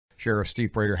Sheriff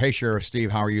Steve Prator. Hey, Sheriff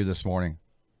Steve, how are you this morning?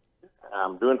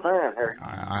 I'm doing fine, Harry.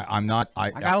 I'm not.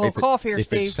 I got a little cough here,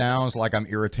 Steve. If it sounds like I'm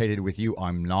irritated with you,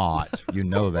 I'm not. You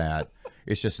know that.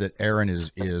 It's just that Aaron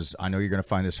is. I know you're going to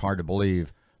find this hard to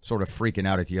believe. Sort of freaking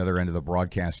out at the other end of the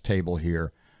broadcast table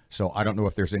here. So I don't know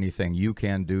if there's anything you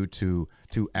can do to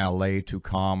allay, to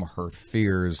calm her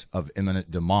fears of imminent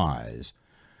demise.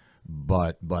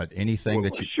 But anything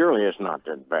that you surely it's not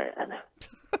that bad.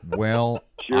 Well,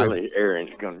 surely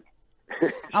Aaron's going.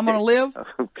 I'm going to live.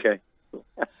 Okay,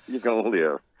 you're going to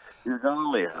live. You're going to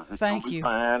live. It's Thank gonna be you.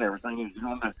 Fine. Everything is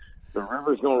going to. The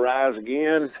river's going to rise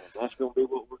again. That's going to be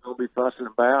what we're going to be fussing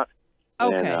about.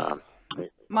 Okay. And,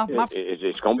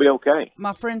 it's going to be okay.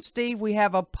 My friend Steve, we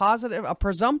have a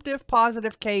presumptive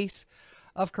positive case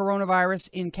of coronavirus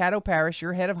in Caddo Parish.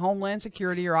 You're head of Homeland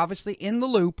Security. You're obviously in the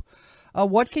loop.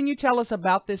 What can you tell us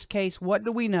about this case? What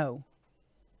do we know?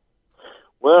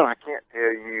 Well, I can't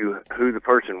tell you who the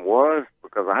person was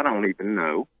because I don't even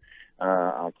know.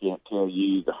 I can't tell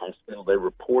you the hospital they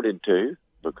reported to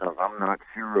because I'm not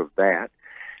sure of that.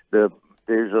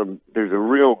 There's a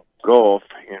real gulf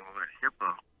in what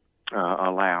HIPAA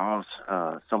allows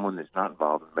someone that's not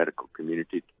involved in the medical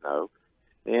community to know,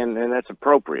 and that's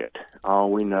appropriate.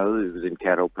 All we know is it was in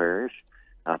Caddo Parish.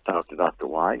 I talked to Dr.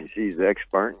 White, and she's the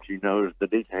expert, and she knows the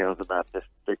details about this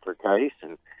particular case,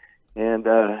 and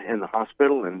the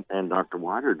hospital and Dr.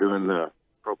 White are doing the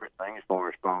appropriate thing as far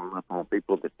as following up on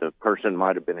people that the person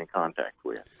might have been in contact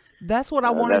with. That's what I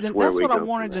wanted. That's what I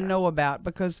wanted to know about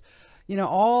because,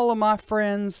 all of my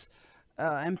friends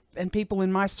and people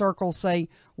in my circle say,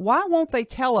 why won't they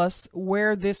tell us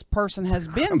where this person has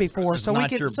been before? So we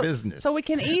can business. So we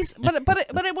can ease. But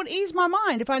it would ease my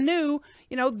mind if I knew,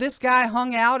 this guy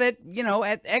hung out at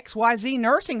at XYZ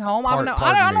nursing home.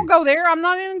 I don't go there. I'm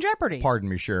not in jeopardy. Pardon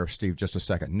me, Sheriff Steve. Just a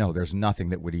second. No, there's nothing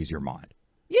that would ease your mind.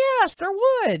 Yes, there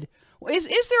would. Is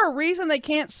there a reason they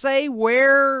can't say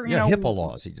where? HIPAA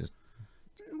laws.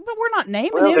 But we're not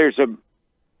naming him.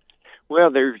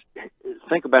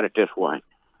 Think about it this way.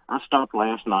 I stopped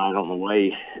last night on the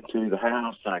way to the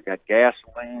house. I got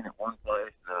gasoline at one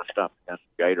place, and I stopped and got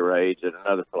some Gatorades at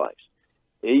another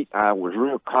place. I was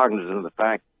real cognizant of the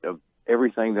fact of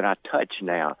everything that I touch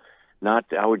now.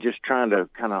 I was just trying to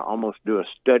kind of almost do a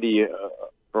study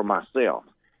for myself.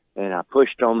 And I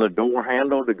pushed on the door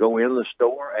handle to go in the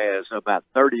store as about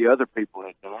 30 other people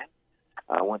had done.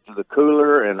 I went to the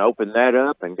cooler and opened that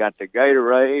up and got the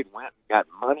Gatorade, went and got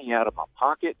money out of my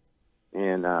pocket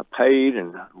and paid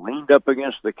and leaned up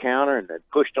against the counter and then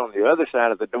pushed on the other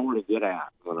side of the door to get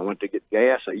out. When I went to get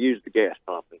gas, I used the gas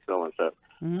pump and so and so.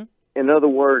 Mm-hmm. In other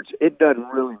words, it doesn't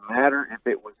really matter if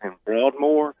it was in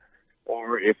Broadmoor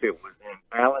or if it was in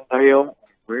Allendale,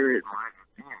 where it might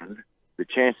have been. The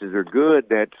chances are good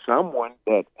that someone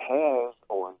that has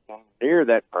or been near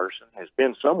that person has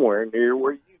been somewhere near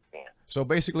where you've been. So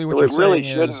basically what you're saying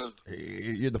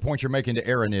is, the point you're making to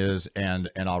Aaron is, and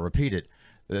I'll repeat it,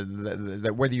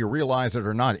 that whether you realize it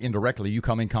or not, indirectly you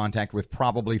come in contact with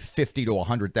probably 50 to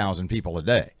 100,000 people a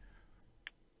day.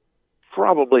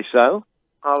 Probably so.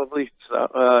 I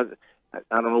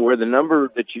don't know where the number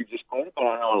that you just quoted, but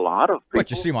I know a lot of people. But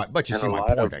you see my point,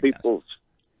 I guess.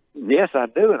 Yes, I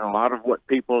do, and a lot of what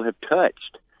people have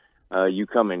touched, you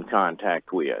come in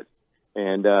contact with,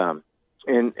 and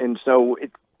so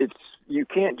it's you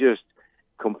can't just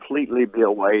completely be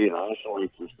away and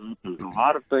isolate yourself. There's a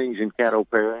lot of things in Caddo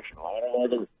Parish, a lot of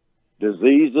other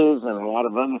diseases, and a lot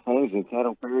of other things in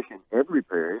Caddo Parish and every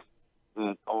parish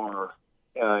that are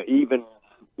even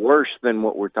worse than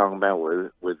what we're talking about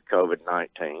with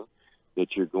COVID-19 that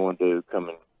you're going to come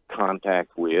in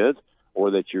contact with,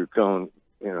 or that you're going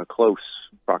in a close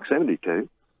proximity to.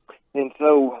 And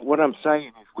so what I'm saying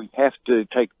is we have to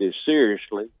take this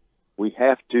seriously. We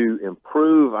have to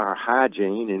improve our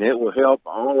hygiene, and it will help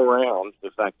all around the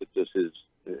fact that this is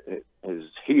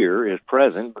here, is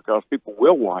present, because people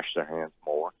will wash their hands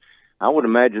more. I would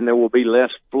imagine there will be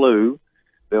less flu.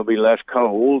 There'll be less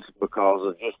colds because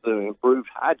of just the improved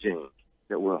hygiene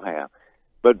that we'll have.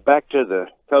 But back to the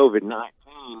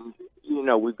COVID-19,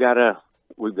 we've got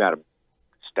to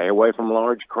stay away from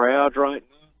large crowds right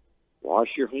now. Wash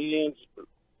your hands.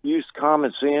 Use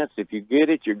common sense. If you get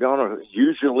it, you're going to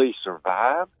usually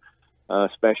survive.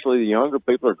 Especially the younger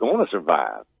people are going to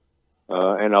survive.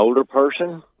 An older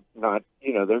person, they're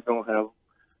going to have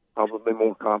probably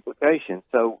more complications.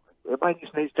 So everybody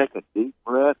just needs to take a deep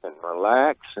breath and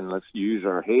relax, and let's use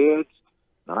our heads,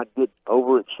 not get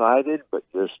overexcited, but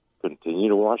just continue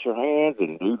to wash our hands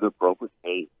and do the appropriate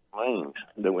things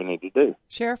that we need to do.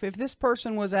 Sheriff, if this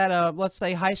person was at a, let's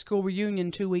say, high school reunion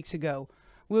 2 weeks ago,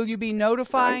 will you be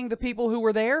notifying the people who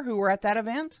were there, who were at that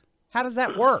event? How does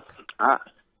that work?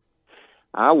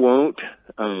 I won't.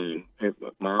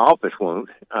 My office won't.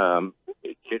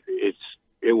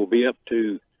 It will be up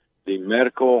to the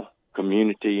medical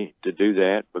community to do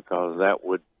that, because that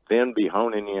would then be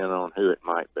honing in on who it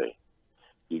might be.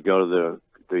 You go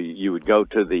to you would go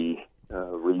to the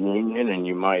reunion, and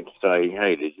you might say,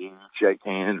 "Hey, did you shake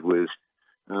hands with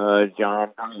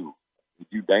John Doe? Did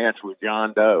you dance with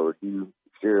John Doe? Or did you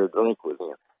share a drink with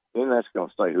him?" Then that's going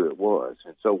to say who it was.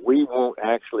 And so we won't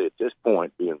actually at this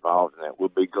point be involved in that. We'll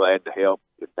be glad to help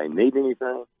if they need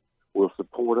anything. We'll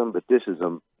support them, but this is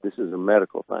a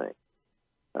medical thing.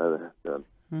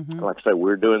 Like I say,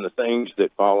 we're doing the things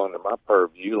that fall under my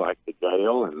purview, like the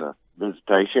jail and the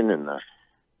visitation and the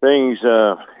things,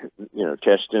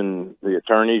 testing the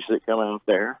attorneys that come out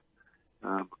there.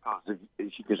 Because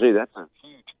as you can see, that's a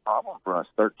huge problem for us,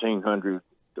 1,300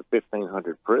 to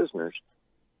 1,500 prisoners.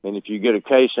 And if you get a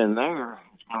case in there,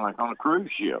 it's kind of like on a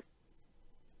cruise ship.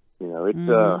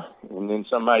 And then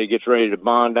somebody gets ready to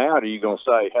bond out. Are you going to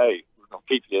say, "Hey, we're going to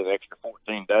keep you an extra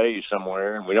 14 days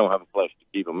somewhere, and we don't have a place to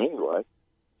keep them anyway"?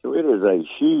 So it is a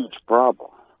huge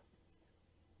problem.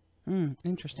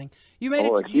 Interesting. You made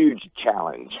a huge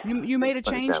challenge. You made a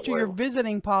change to your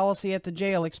visiting policy at the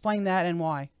jail. Explain that and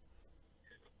why.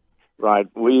 Right.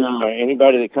 We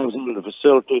anybody that comes into the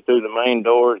facility through the main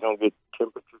door is going to get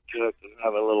temperature checked and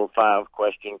have a little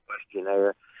 5-question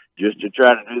questionnaire, just to try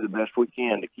to do the best we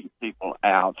can to keep people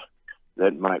out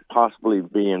that might possibly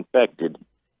be infected.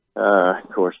 Of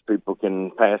course, people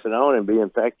can pass it on and be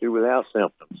infected without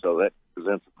symptoms, so that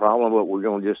presents a problem. But we're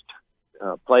going to just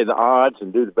play the odds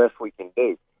and do the best we can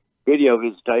do. Video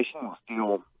visitation will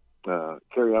still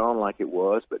carry on like it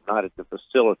was, but not at the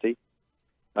facility.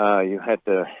 You have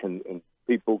to, and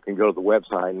people can go to the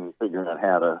website and figure out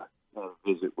how to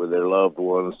visit with their loved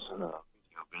ones, video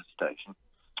visitation.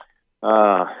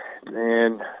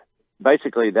 And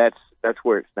basically that's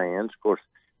where it stands. Of course,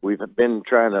 we've been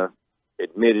trying to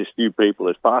admit as few people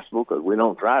as possible, because we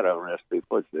don't try to arrest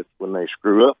people. It's when they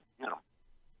screw up,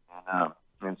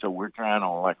 And so we're trying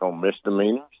on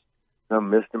misdemeanors. Some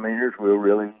misdemeanors we'll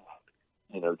really,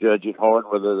 judge it hard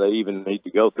whether they even need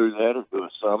to go through that or do a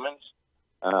summons.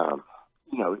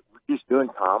 We're just doing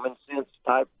common sense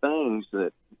type things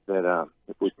that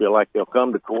if we feel like they'll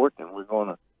come to court, then we're going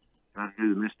to try to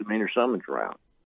do the misdemeanor summons route.